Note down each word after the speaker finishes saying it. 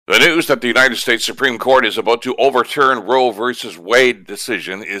The news that the United States Supreme Court is about to overturn Roe versus Wade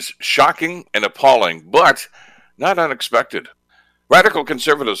decision is shocking and appalling, but not unexpected. Radical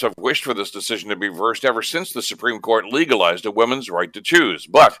conservatives have wished for this decision to be reversed ever since the Supreme Court legalized a woman's right to choose.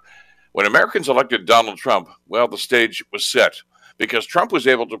 But when Americans elected Donald Trump, well, the stage was set because Trump was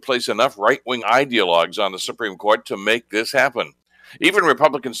able to place enough right-wing ideologues on the Supreme Court to make this happen. Even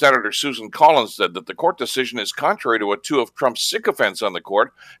Republican Senator Susan Collins said that the court decision is contrary to what two of Trump's sycophants on the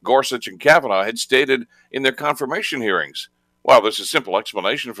court, Gorsuch and Kavanaugh, had stated in their confirmation hearings. Well, there's a simple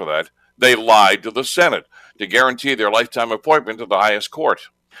explanation for that. They lied to the Senate to guarantee their lifetime appointment to the highest court.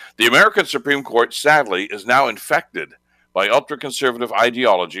 The American Supreme Court, sadly, is now infected by ultra-conservative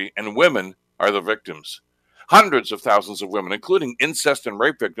ideology, and women are the victims. Hundreds of thousands of women, including incest and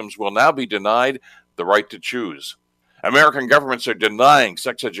rape victims, will now be denied the right to choose. American governments are denying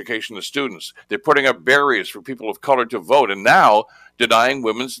sex education to students. They're putting up barriers for people of color to vote, and now denying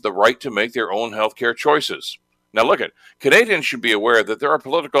women the right to make their own health care choices. Now look at, Canadians should be aware that there are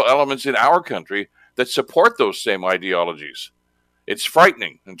political elements in our country that support those same ideologies. It's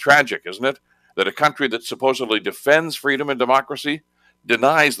frightening and tragic, isn't it, that a country that supposedly defends freedom and democracy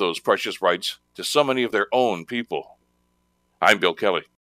denies those precious rights to so many of their own people. I'm Bill Kelly.